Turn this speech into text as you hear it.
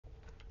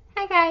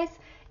Hi guys,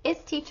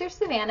 it's Teacher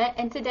Savannah,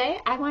 and today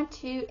I want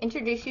to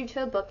introduce you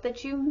to a book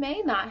that you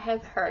may not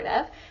have heard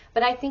of,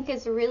 but I think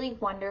is really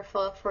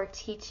wonderful for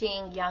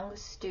teaching young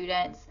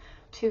students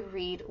to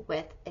read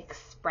with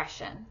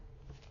expression.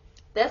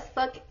 This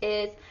book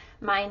is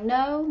My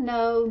No,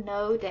 No,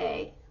 No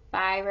Day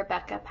by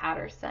Rebecca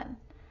Patterson.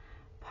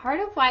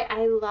 Part of why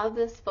I love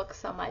this book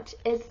so much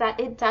is that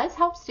it does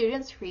help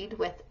students read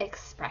with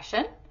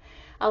expression.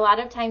 A lot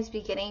of times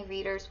beginning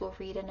readers will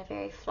read in a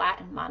very flat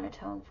and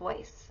monotone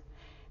voice.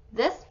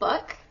 This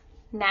book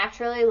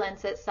naturally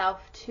lends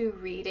itself to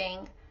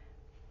reading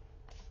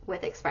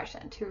with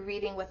expression, to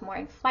reading with more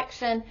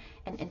inflection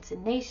and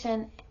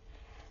intonation.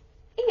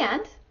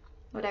 And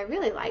what I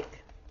really like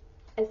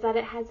is that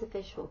it has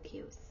visual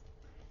cues.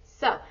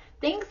 So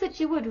things that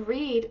you would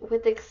read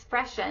with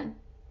expression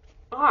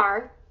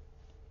are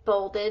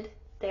bolded,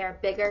 they are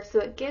bigger,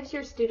 so it gives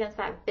your students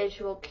that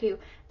visual cue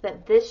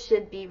that this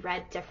should be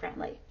read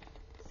differently.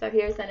 So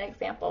here's an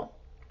example.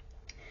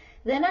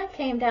 Then I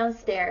came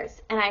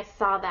downstairs and I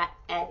saw that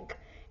egg,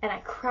 and I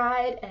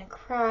cried and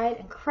cried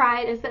and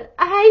cried and said,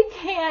 I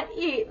can't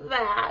eat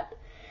that.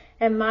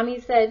 And Mommy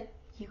said,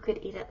 you could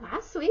eat it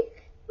last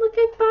week. Look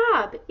at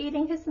Bob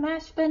eating his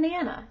mashed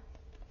banana.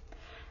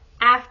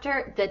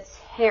 After the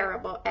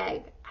terrible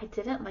egg, I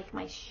didn't like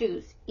my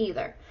shoes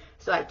either,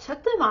 so I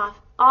took them off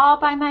all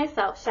by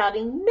myself,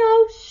 shouting,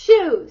 no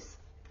shoes.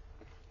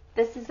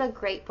 This is a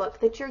great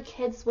book that your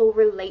kids will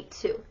relate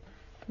to.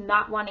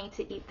 Not wanting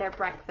to eat their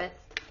breakfast,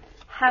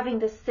 having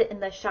to sit in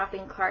the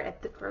shopping cart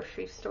at the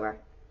grocery store,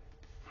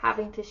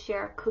 having to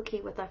share a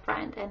cookie with a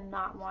friend and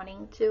not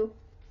wanting to,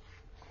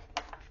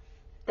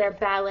 their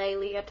ballet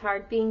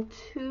leotard being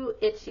too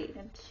itchy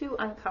and too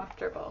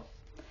uncomfortable,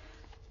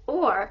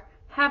 or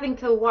having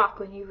to walk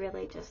when you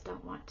really just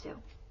don't want to.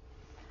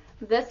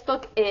 This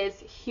book is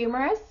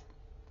humorous,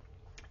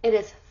 it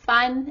is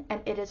fun, and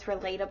it is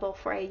relatable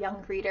for a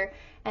young reader,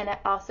 and it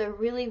also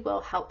really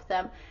will help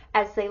them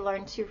as they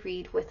learn to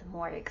read with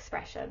more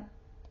expression,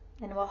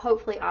 and will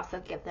hopefully also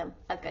give them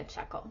a good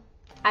chuckle.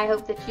 I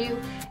hope that you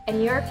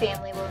and your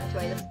family will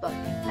enjoy this book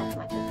as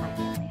much as my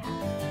family